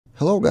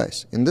Hello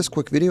guys, in this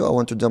quick video I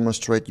want to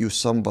demonstrate you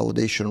some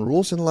validation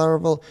rules in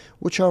Laravel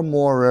which are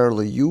more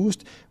rarely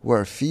used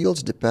where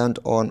fields depend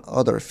on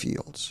other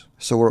fields.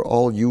 So we're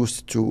all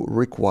used to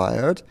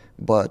required,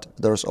 but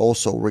there's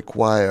also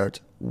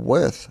required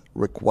with,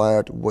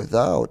 required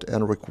without,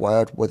 and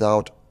required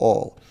without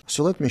all.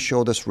 So let me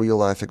show this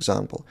real-life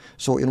example.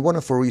 So in one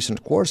of our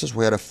recent courses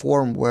we had a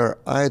form where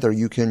either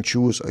you can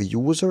choose a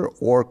user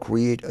or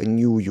create a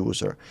new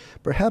user.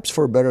 Perhaps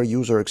for a better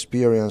user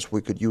experience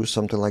we could use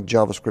something like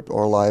JavaScript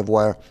or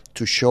Livewire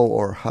to show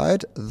or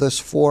hide this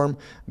form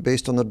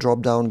based on the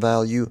drop-down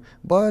value,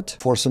 but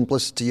for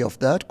simplicity of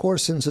that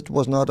course, since it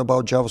was not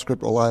about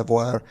JavaScript or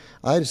Livewire,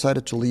 I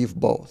decided to leave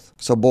both.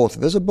 So both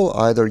visible,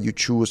 either you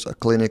choose a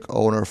clinic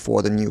owner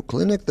for the new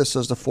clinic, this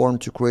is the form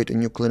to create a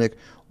new clinic,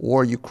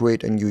 or you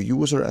create a new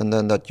user and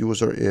then that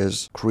user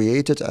is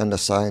created and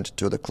assigned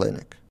to the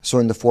clinic. So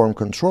in the form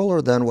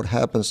controller, then what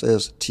happens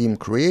is team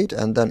create,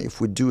 and then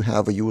if we do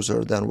have a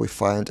user, then we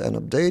find and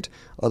update.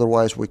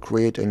 Otherwise, we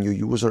create a new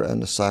user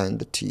and assign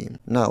the team.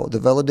 Now, the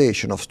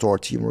validation of store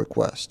team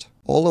request.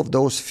 All of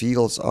those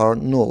fields are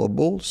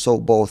nullable, so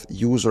both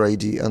user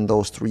ID and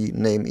those three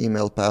name,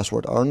 email,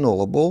 password are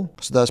nullable.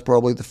 So that's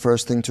probably the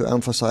first thing to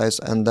emphasize.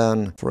 And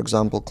then, for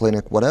example,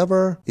 clinic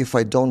whatever. If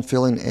I don't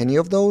fill in any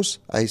of those,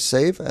 I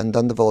save, and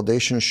then the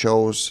validation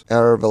shows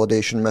error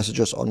validation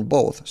messages on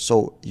both.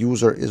 So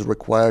user is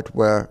required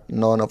where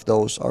none of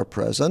those are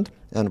present,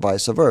 and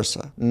vice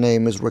versa.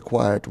 Name is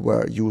required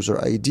where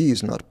user ID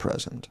is not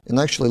present. And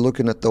actually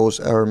looking at those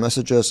error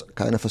messages,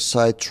 kind of a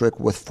side trick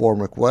with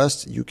form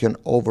requests, you can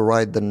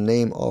override the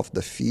name of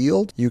the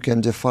field. You can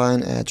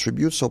define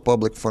attributes, so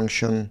public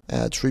function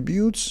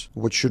attributes,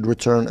 which should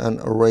return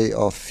an array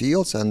of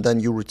fields, and then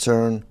you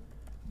return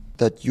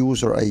that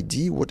user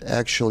ID would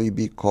actually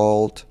be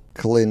called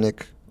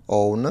clinic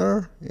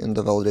owner in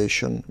the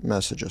validation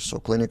messages. So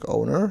clinic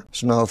owner.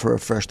 So now if I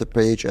refresh the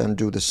page and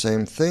do the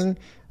same thing,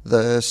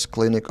 this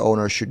clinic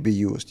owner should be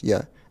used.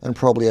 Yeah, and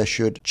probably I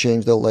should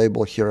change the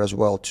label here as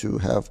well to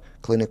have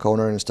clinic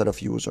owner instead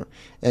of user.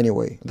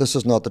 Anyway, this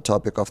is not the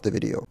topic of the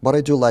video, but I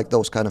do like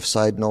those kind of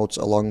side notes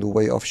along the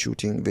way of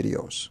shooting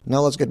videos. Now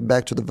let's get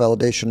back to the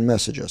validation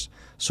messages.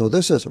 So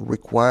this is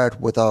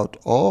required without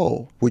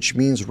all, which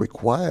means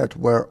required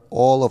where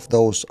all of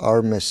those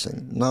are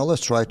missing. Now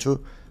let's try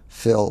to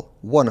fill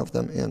one of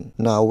them in.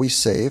 Now we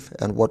save,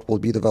 and what will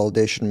be the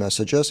validation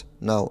messages?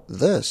 Now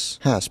this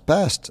has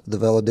passed the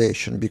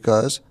validation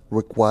because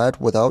required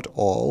without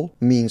all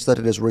means that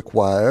it is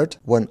required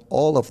when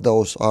all of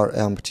those are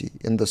empty.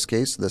 In this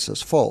case, this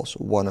is false.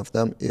 One of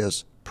them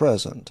is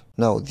present.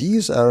 Now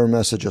these error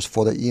messages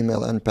for the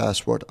email and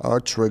password are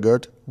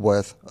triggered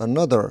with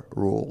another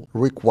rule,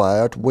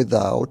 required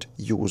without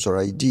user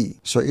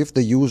ID. So if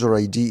the user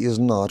ID is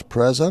not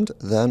present,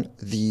 then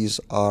these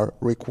are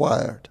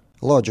required.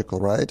 Logical,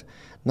 right?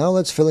 Now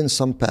let's fill in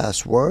some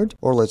password,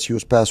 or let's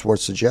use password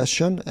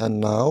suggestion, and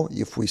now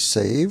if we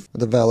save,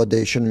 the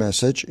validation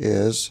message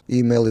is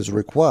email is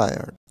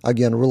required,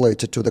 again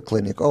related to the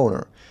clinic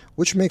owner,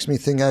 which makes me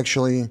think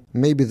actually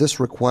maybe this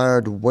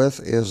required with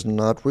is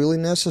not really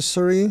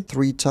necessary.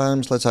 3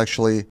 times, let's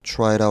actually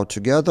try it out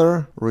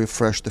together.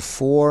 Refresh the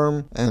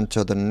form,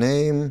 enter the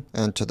name,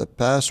 enter the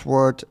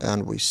password,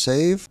 and we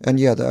save. And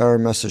yeah, the error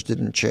message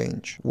didn't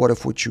change. What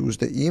if we choose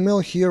the email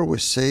here, we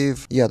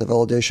save? Yeah, the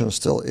validation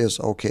still is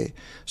okay.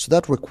 So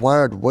that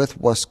required with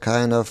was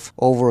kind of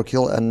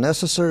overkill and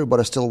necessary,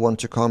 but I still want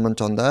to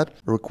comment on that.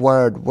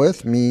 Required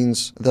with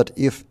means that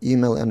if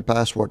email and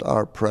password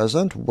are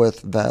present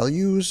with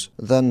values,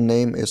 then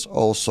name is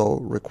also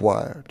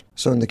required.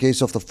 So in the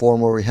case of the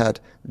form where we had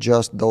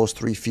just those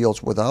 3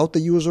 fields without the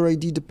user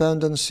ID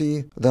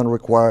dependency, then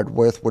required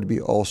with would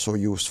be also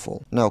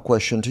useful. Now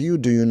question to you,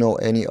 do you know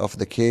any of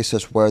the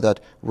cases where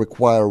that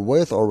require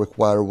with or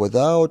require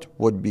without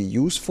would be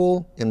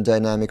useful in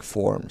dynamic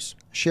forms?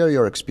 Share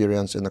your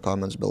experience in the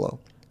comments below.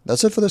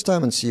 That's it for this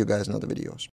time, and see you guys in other videos.